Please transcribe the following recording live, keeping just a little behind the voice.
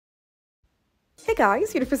Hey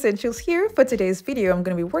guys, Yoduvh Essentials here. For today's video, I'm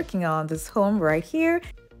going to be working on this home right here,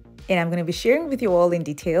 and I'm going to be sharing with you all in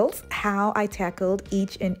details how I tackled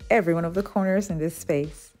each and every one of the corners in this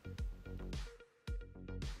space.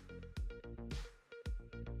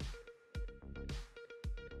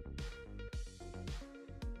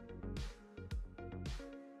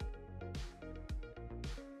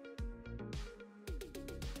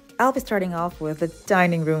 I'll be starting off with the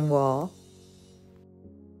dining room wall.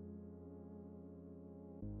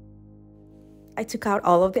 I took out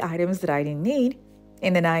all of the items that I didn't need,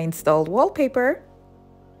 and then I installed wallpaper,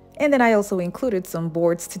 and then I also included some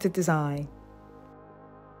boards to the design.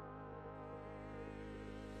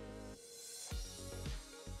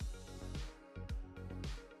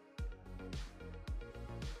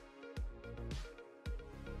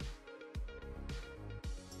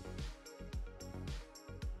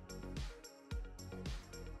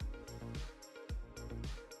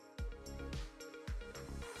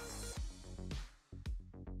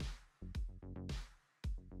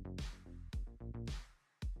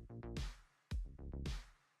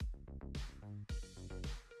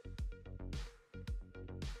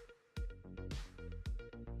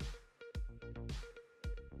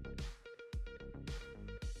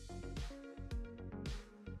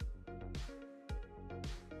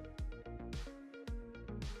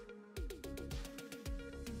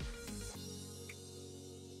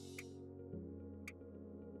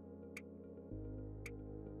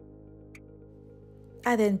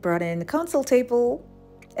 I then brought in the console table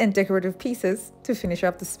and decorative pieces to finish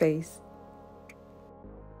up the space.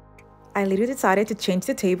 I later decided to change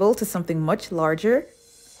the table to something much larger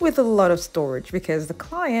with a lot of storage because the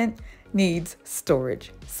client needs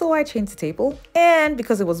storage. So I changed the table, and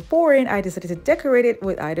because it was boring, I decided to decorate it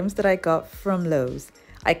with items that I got from Lowe's.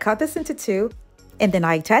 I cut this into two, and then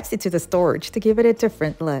I attached it to the storage to give it a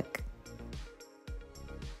different look.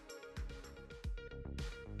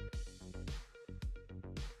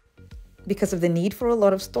 Because of the need for a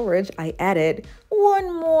lot of storage, I added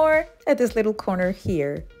one more at this little corner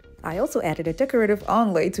here. I also added a decorative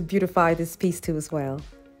onlay to beautify this piece too as well.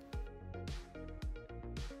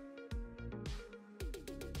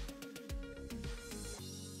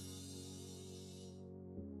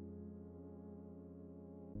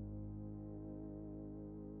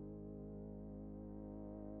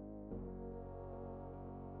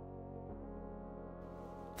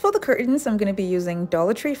 For the curtains, I'm going to be using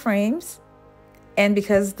Dollar Tree frames, and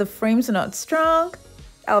because the frames are not strong,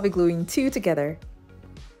 I'll be gluing two together.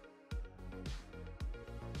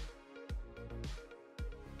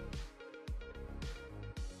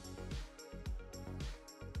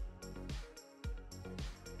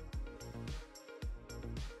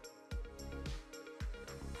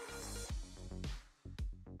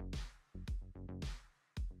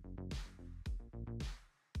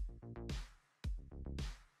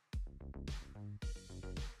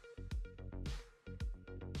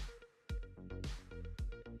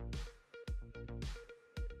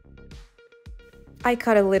 I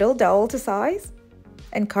cut a little dowel to size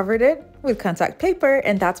and covered it with contact paper,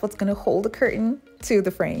 and that's what's going to hold the curtain to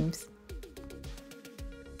the frames.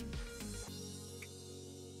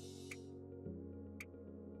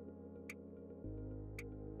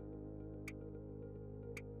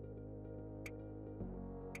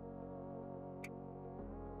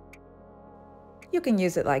 You can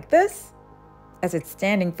use it like this, as it's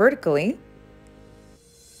standing vertically,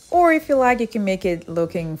 or if you like, you can make it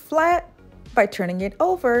looking flat by turning it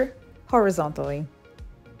over horizontally.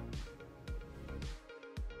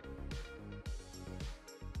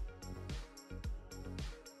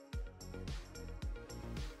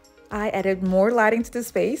 I added more lighting to the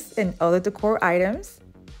space and other decor items.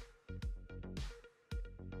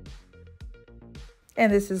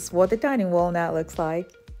 And this is what the dining wall now looks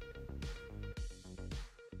like.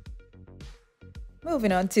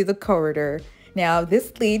 Moving on to the corridor. Now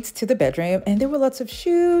this leads to the bedroom, and there were lots of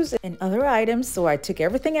shoes and other items, so I took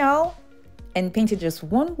everything out and painted just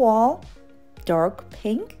one wall dark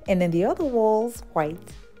pink and then the other walls white.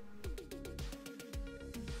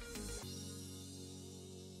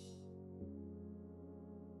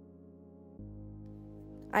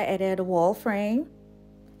 I added a wall frame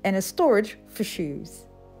and a storage for shoes.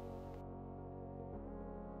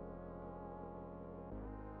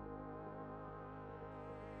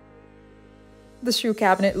 The shoe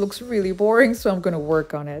cabinet looks really boring, so I'm going to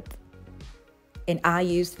work on it. And I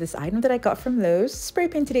used this item that I got from Lowe's, spray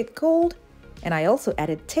painted it gold, and I also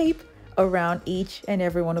added tape around each and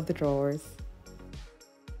every one of the drawers.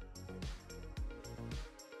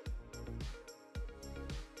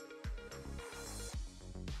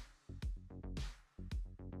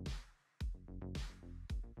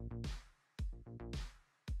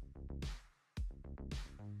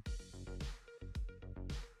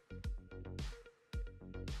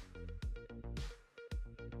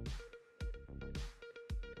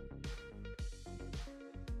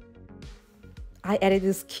 I added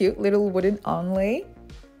this cute little wooden onlay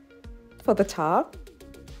for the top.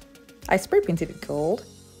 I spray painted it gold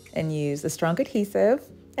and used a strong adhesive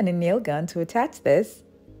and a nail gun to attach this.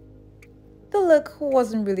 The look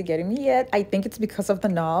wasn't really getting me yet. I think it's because of the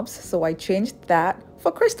knobs, so I changed that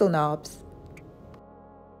for crystal knobs.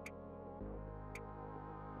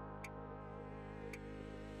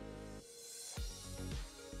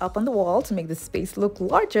 Up on the wall to make the space look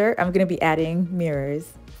larger, I'm going to be adding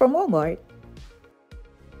mirrors from Walmart.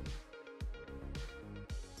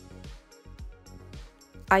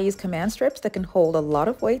 I use command strips that can hold a lot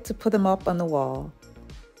of weight to put them up on the wall.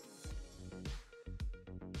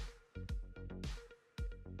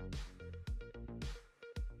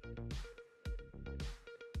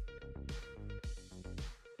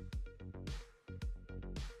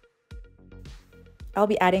 I'll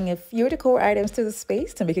be adding a few decor items to the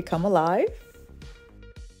space to make it come alive.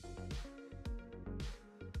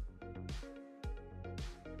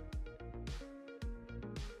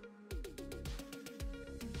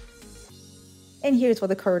 And here's what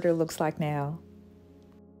the corridor looks like now.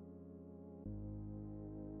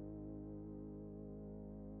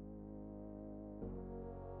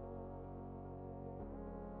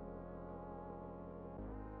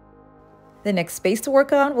 The next space to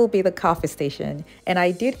work on will be the coffee station, and I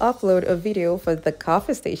did upload a video for the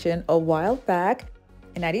coffee station a while back,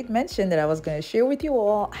 and I did mention that I was going to share with you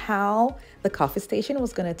all how the coffee station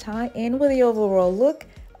was going to tie in with the overall look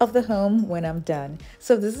of the home when I'm done.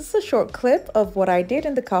 So this is a short clip of what I did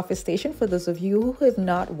in the coffee station. For those of you who have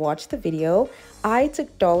not watched the video, I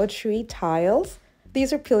took Dollar Tree tiles.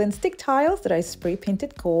 These are peel and stick tiles that I spray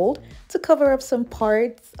painted gold to cover up some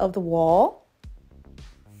parts of the wall.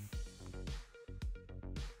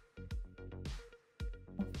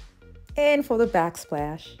 And for the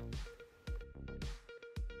backsplash.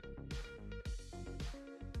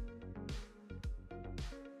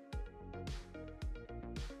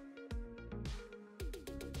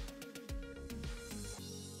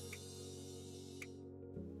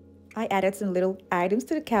 I added some little items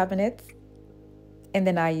to the cabinets, and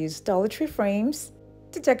then I used Dollar Tree frames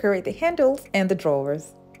to decorate the handles and the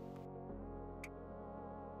drawers.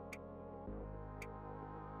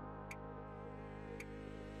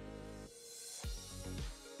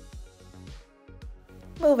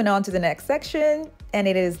 Moving on to the next section, and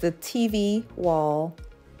it is the TV wall.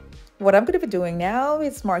 What I'm going to be doing now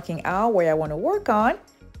is marking out where I want to work on,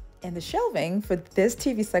 and the shelving for this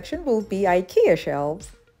TV section will be IKEA shelves.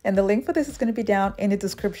 And the link for this is going to be down in the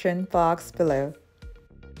description box below.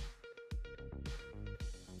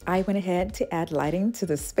 I went ahead to add lighting to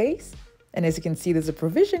the space, and as you can see, there's a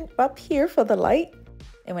provision up here for the light.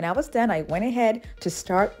 And when I was done, I went ahead to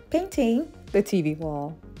start painting the TV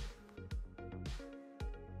wall.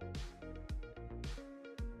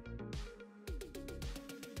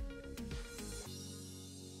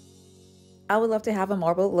 I would love to have a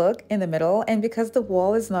marble look in the middle, and because the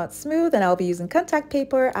wall is not smooth and I'll be using contact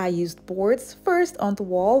paper, I used boards first on the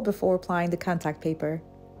wall before applying the contact paper.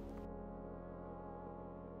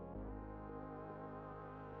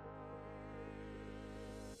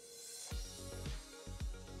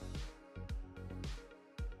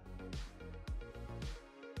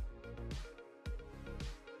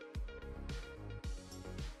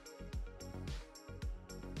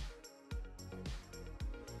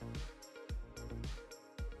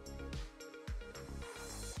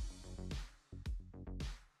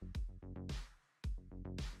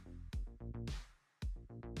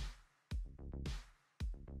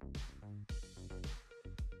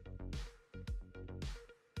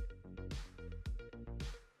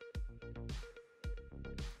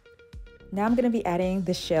 Now I'm going to be adding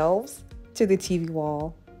the shelves to the TV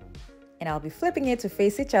wall, and I'll be flipping it to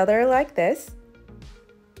face each other like this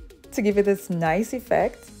to give it this nice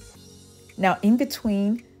effect. Now in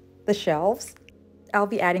between the shelves, I'll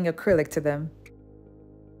be adding acrylic to them.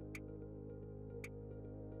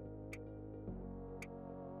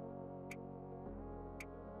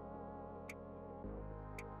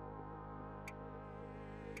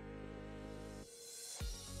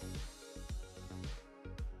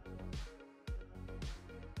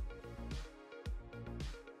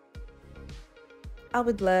 I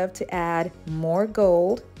would love to add more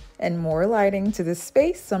gold and more lighting to this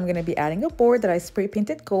space, so I'm going to be adding a board that I spray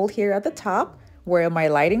painted gold here at the top where my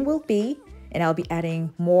lighting will be, and I'll be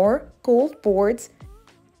adding more gold boards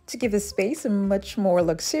to give the space a much more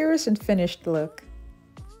luxurious and finished look.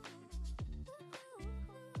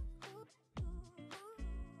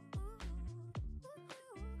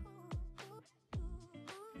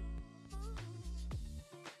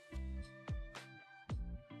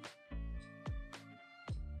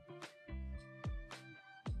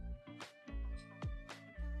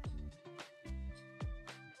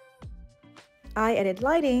 I added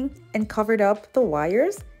lighting and covered up the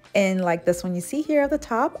wires. And like this one you see here at the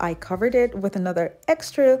top, I covered it with another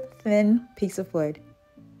extra thin piece of wood.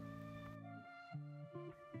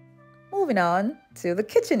 Moving on to the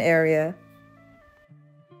kitchen area.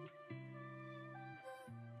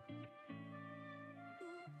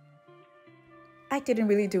 I didn't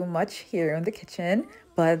really do much here in the kitchen,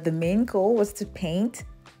 but the main goal was to paint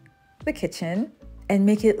the kitchen and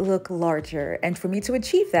make it look larger. And for me to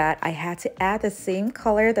achieve that, I had to add the same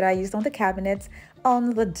color that I used on the cabinets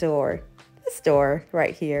on the door. This door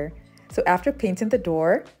right here. So after painting the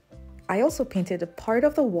door, I also painted a part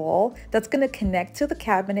of the wall that's going to connect to the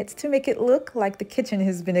cabinets to make it look like the kitchen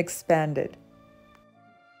has been expanded.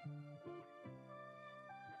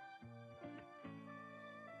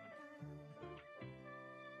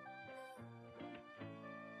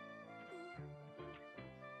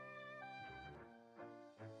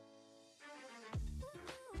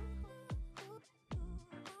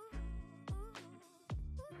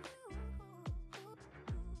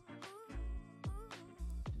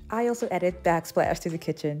 I also added backsplash to the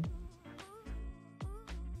kitchen.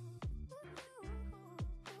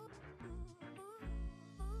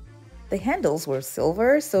 The handles were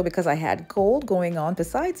silver, so because I had gold going on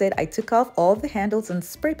besides it, I took off all the handles and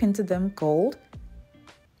spray painted them gold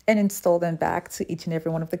and installed them back to each and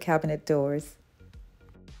every one of the cabinet doors.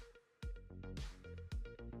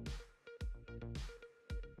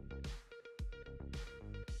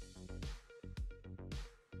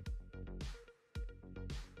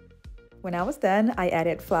 When I was done, I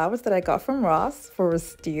added flowers that I got from Ross for a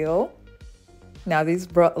steal. Now these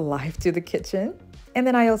brought life to the kitchen. And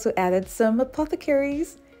then I also added some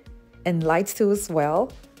apothecaries and lights too as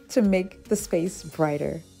well to make the space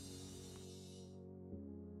brighter.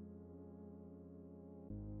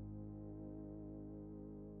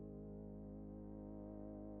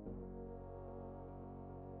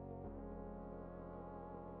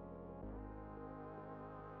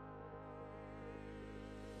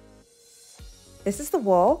 This is the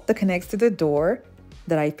wall that connects to the door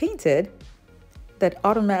that I painted that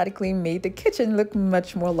automatically made the kitchen look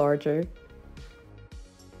much more larger.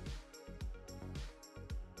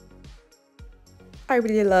 I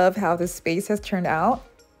really love how this space has turned out,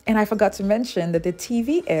 and I forgot to mention that the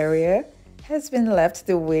TV area has been left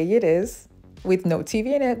the way it is with no TV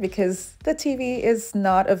in it because the TV is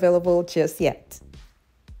not available just yet.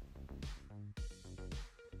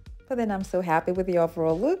 But then I'm so happy with the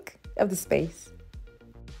overall look of the space.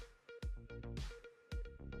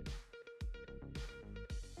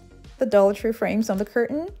 The Dollar Tree frames on the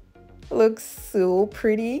curtain look so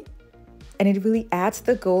pretty, and it really adds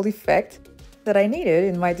the gold effect that I needed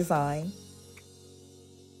in my design.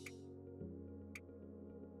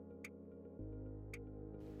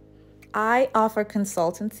 I offer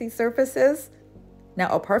consultancy services. Now,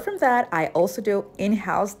 apart from that, I also do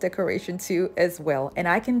in-house decoration too as well, and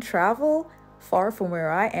I can travel far from where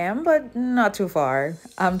I am, but not too far.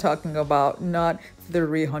 I'm talking about not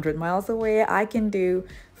 300 miles away. I can do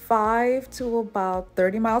 5 to about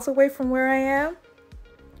 30 miles away from where I am,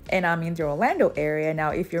 and I'm in the Orlando area. Now,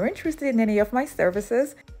 if you're interested in any of my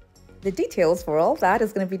services, the details for all that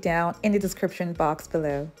is going to be down in the description box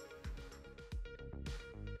below.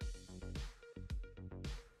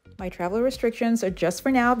 My travel restrictions are just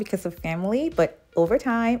for now because of family, but over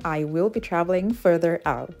time I will be traveling further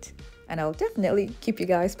out, and I'll definitely keep you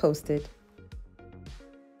guys posted.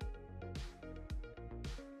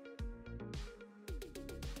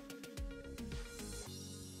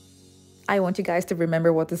 I want you guys to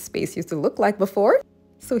remember what this space used to look like before,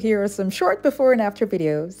 so here are some short before and after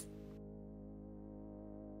videos.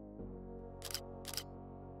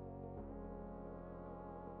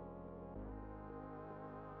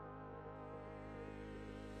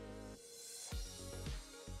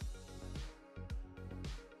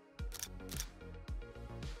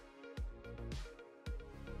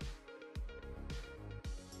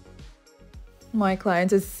 My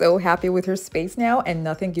client is so happy with her space now, and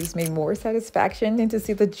nothing gives me more satisfaction than to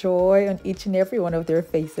see the joy on each and every one of their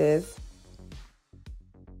faces.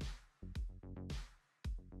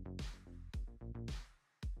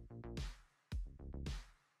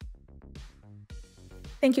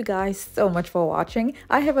 Thank you guys so much for watching.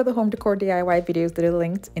 I have other home decor DIY videos that are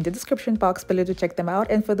linked in the description box below to check them out.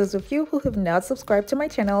 And for those of you who have not subscribed to my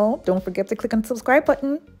channel, don't forget to click on the subscribe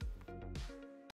button.